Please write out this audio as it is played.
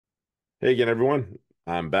Hey again, everyone.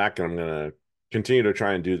 I'm back and I'm going to continue to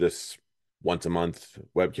try and do this once a month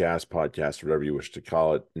webcast, podcast, whatever you wish to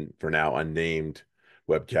call it. For now, unnamed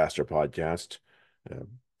webcast or podcast. Uh,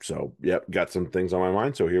 yep, got some things on my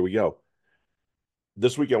mind. So here we go.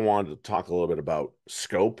 This week, I wanted to talk a little bit about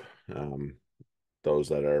scope. Um, those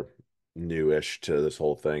that are newish to this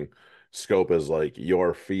whole thing. Scope is like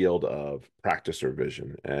your field of practice or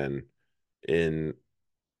vision. And in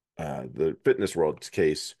the fitness world's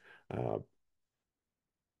case, uh,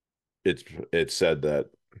 it's said that,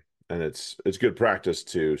 and it's good practice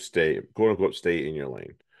to stay, quote unquote, stay in your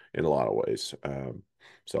lane in a lot of ways.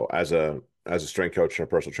 So as a strength coach and a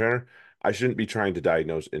personal trainer, I shouldn't be trying to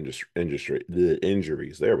diagnose the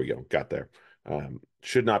injuries. There we go, got there.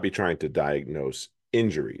 Should not be trying to diagnose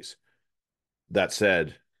injuries. That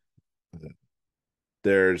said,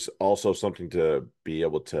 there's also something to be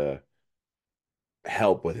able to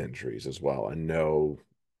help with injuries as well, and know,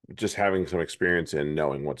 just having some experience in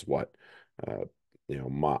knowing what's what. Uh,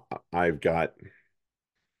 I've got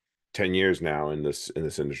 10 years now in this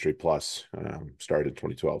industry plus, started in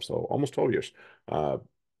 2012, so almost 12 years. uh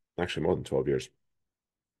Actually more than 12 years,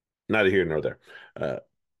 neither here nor there. uh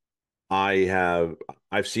I have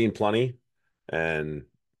I've seen plenty, and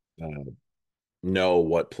uh, know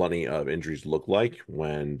what plenty of injuries look like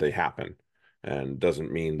when they happen. And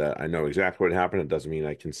doesn't mean that I know exactly what happened. It doesn't mean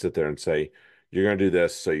I can sit there and say, you're going to do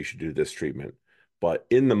this, so you should do this treatment. But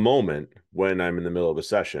in the moment, when I'm in the middle of a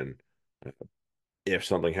session, if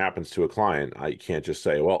something happens to a client, I can't just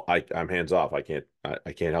say, well, I'm hands off. I can't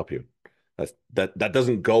help you. That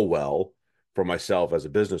doesn't go well for myself as a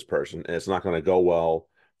business person, and it's not going to go well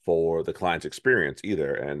for the client's experience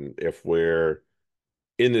either. And if we're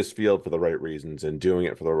in this field for the right reasons and doing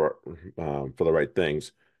it for the right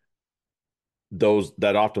things, those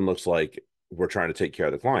that often looks like we're trying to take care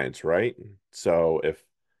of the clients, right? So if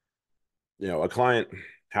a client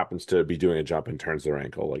happens to be doing a jump and turns their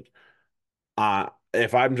ankle, like,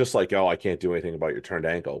 if I'm just like, oh, I can't do anything about your turned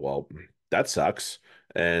ankle, well, that sucks,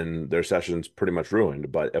 and their session's pretty much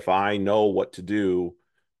ruined. But if I know what to do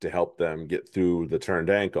to help them get through the turned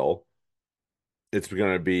ankle, it's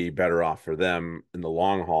going to be better off for them in the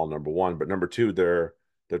long haul, number one. But number two, their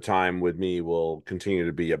time with me will continue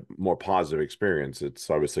to be a more positive experience. It's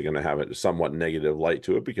obviously going to have a somewhat negative light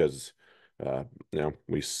to it because uh,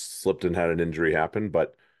 we slipped and had an injury happen,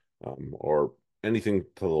 but or anything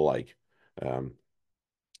to the like. Um,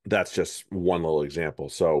 that's just one little example.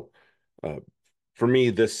 So uh, for me,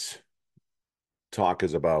 this talk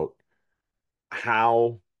is about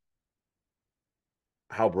how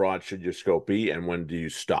how broad should your scope be and when do you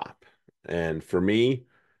stop? And for me,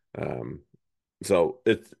 um, so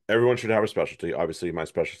it's everyone should have a specialty. Obviously, my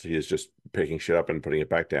specialty is just picking shit up and putting it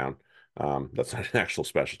back down. That's not an actual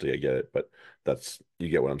specialty, I get it, but that's you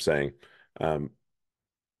get what I'm saying. Um,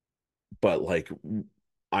 but like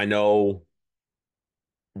I know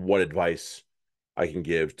what advice I can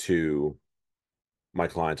give to my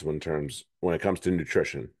clients when it comes to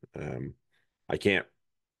nutrition. I can't.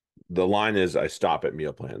 The line is I stop at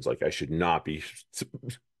meal plans. Like I should not be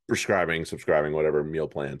subscribing, whatever meal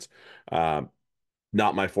plans. Um,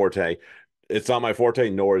 Not my forte. It's not my forte,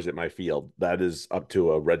 nor is it my field. That is up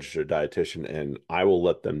to a registered dietitian, and I will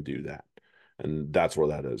let them do that. And that's where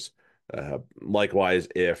that is. Likewise,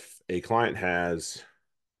 if a client has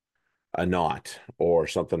a knot or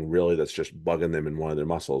something really that's just bugging them in one of their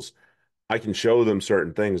muscles, I can show them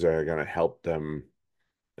certain things that are going to help them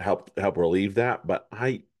help relieve that. But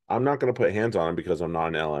I'm not going to put hands on them because I'm not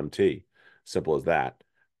an LMT. Simple as that.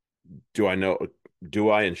 Do I know, do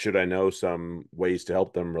I and should I know some ways to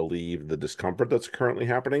help them relieve the discomfort that's currently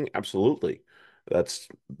happening? Absolutely. That's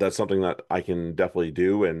something that I can definitely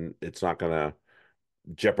do, and it's not going to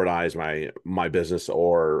jeopardize my business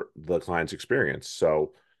or the client's experience.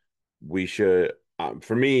 So we should,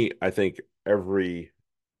 for me, I think every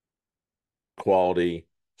quality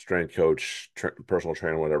strength coach, personal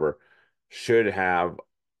trainer, whatever, should have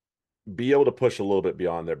be able to push a little bit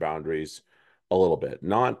beyond their boundaries a little bit.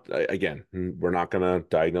 Not again, we're not going to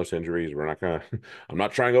diagnose injuries. We're not going to, I'm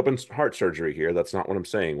not trying to open heart surgery here. That's not what I'm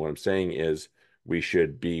saying. What I'm saying is we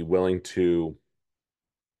should be willing to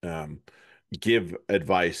um, give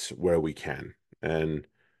advice where we can. And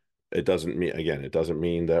it doesn't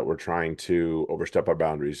mean that we're trying to overstep our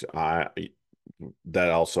boundaries. That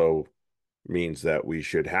also means that we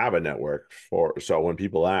should have a network for, so when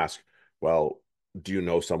people ask, well, do you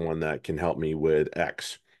know someone that can help me with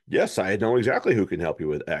X? Yes, I know exactly who can help you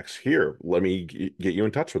with X. Here, let me get you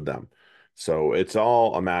in touch with them. So it's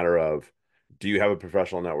all a matter of, do you have a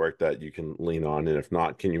professional network that you can lean on? And if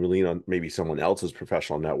not, can you lean on maybe someone else's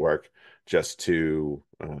professional network just to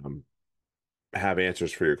have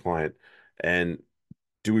answers for your client. And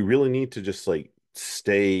do we really need to just like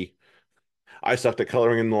stay? I sucked at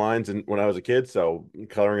coloring in the lines and when I was a kid, so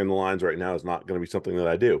coloring in the lines right now is not going to be something that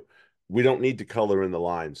I do. We don't need to color in the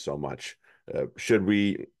lines so much. Should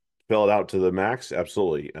we fill it out to the max?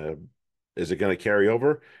 Absolutely. Is it going to carry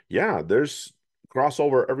over? Yeah, there's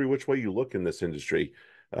crossover every which way you look in this industry.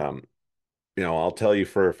 Um, I'll tell you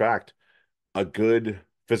for a fact, a good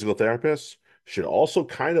physical therapist should also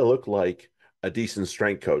kind of look like a decent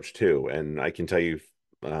strength coach too. And I can tell you,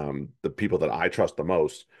 the people that I trust the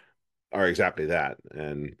most are exactly that,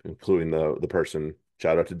 and including the person.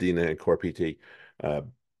 Shout out to Dina and Core PT, uh,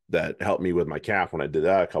 that helped me with my calf when I did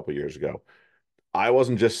that a couple years ago. I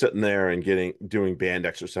wasn't just sitting there and doing band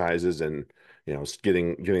exercises and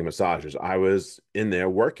getting massages. I was in there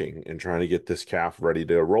working and trying to get this calf ready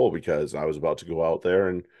to roll because I was about to go out there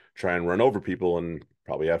and try and run over people and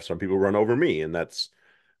probably have some people run over me. And that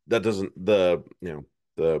doesn't the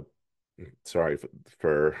sorry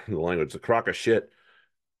for the language, the crock of shit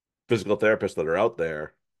physical therapists that are out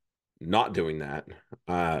there not doing that,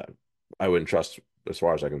 uh, I wouldn't trust as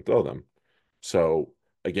far as I can throw them. So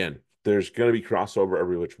again, there's going to be crossover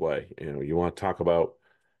every which way. You want to talk about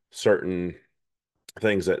certain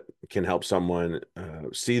things that can help someone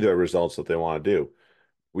see the results that they want to do.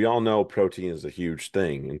 We all know protein is a huge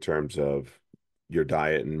thing in terms of your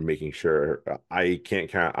diet and making sure. I can't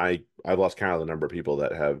count. I've lost count of the number of people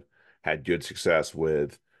that have had good success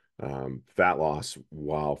with fat loss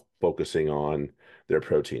while focusing on their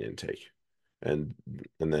protein intake. And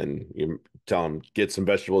and then you tell them get some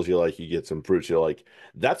vegetables you like, you get some fruits you like.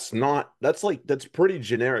 That's pretty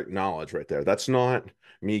generic knowledge right there. That's not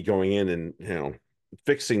me going in and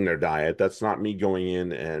fixing their diet. That's not me going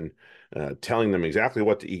in and telling them exactly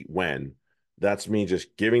what to eat when. That's me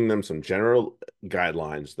just giving them some general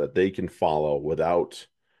guidelines that they can follow without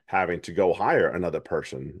having to go hire another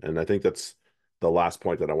person. And I think that's the last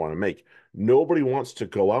point that I want to make. Nobody wants to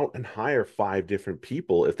go out and hire five different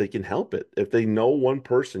people if they can help it. If they know one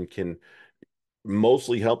person can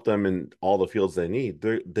mostly help them in all the fields they need,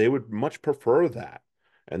 they would much prefer that.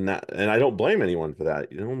 And I don't blame anyone for that.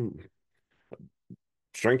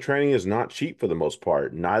 Strength training is not cheap for the most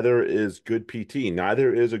part. Neither is good PT.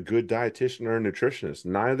 Neither is a good dietitian or a nutritionist.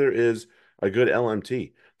 Neither is a good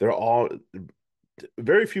LMT. They're all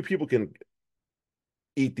very few people can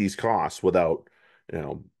eat these costs without, you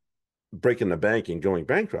know, breaking the bank and going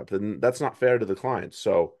bankrupt. And that's not fair to the clients.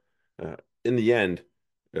 So, in the end,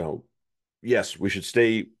 you know, yes, we should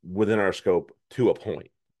stay within our scope to a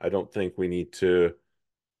point. I don't think we need to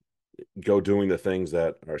go doing the things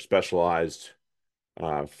that are specialized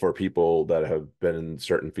for people that have been in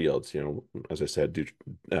certain fields. As I said,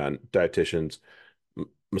 dietitians,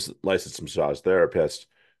 licensed massage therapists,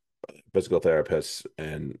 physical therapists,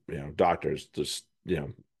 and doctors. Just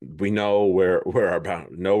we know where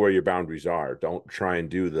your boundaries are. Don't try and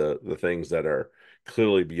do the things that are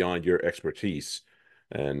clearly beyond your expertise,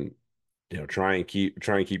 and try and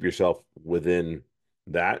keep yourself within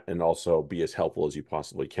that and also be as helpful as you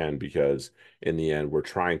possibly can because in the end we're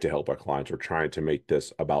trying to help our clients. We're trying to make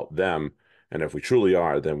this about them. And if we truly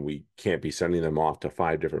are, then we can't be sending them off to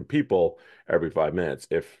five different people every 5 minutes.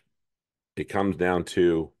 If it comes down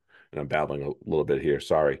to, and I'm babbling a little bit here,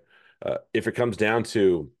 sorry. If it comes down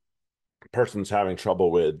to persons having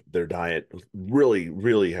trouble with their diet, really,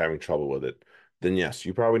 really having trouble with it, then yes,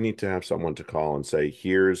 you probably need to have someone to call and say,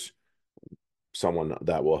 here's someone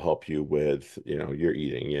that will help you with your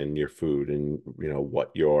eating and your food and you know what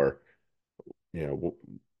your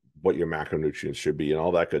macronutrients should be and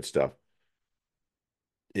all that good stuff.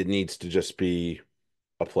 It needs to just be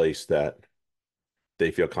a place that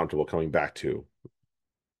they feel comfortable coming back to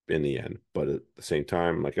in the end. But at the same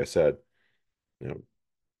time, like I said, you know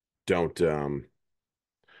don't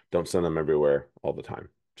don't send them everywhere all the time.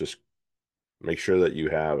 Just make sure that you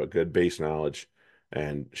have a good base knowledge,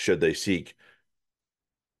 and should they seek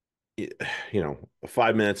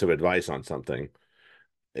 5 minutes of advice on something,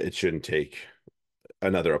 it shouldn't take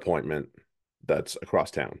another appointment that's across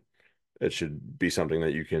town. It should be something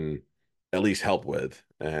that you can at least help with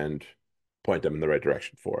and point them in the right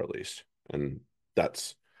direction for at least. And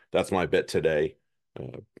that's that's my bit today.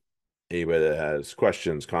 Uh, Anybody that has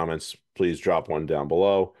questions, comments, please drop one down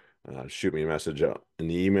below. Shoot me a message in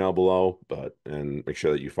the email below, and make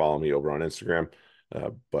sure that you follow me over on Instagram.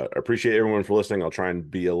 But I appreciate everyone for listening. I'll try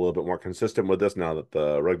and be a little bit more consistent with this now that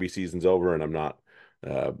the rugby season's over and I'm not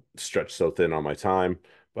stretched so thin on my time.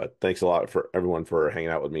 But thanks a lot for everyone for hanging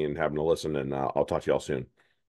out with me and having to listen. And I'll talk to y'all soon.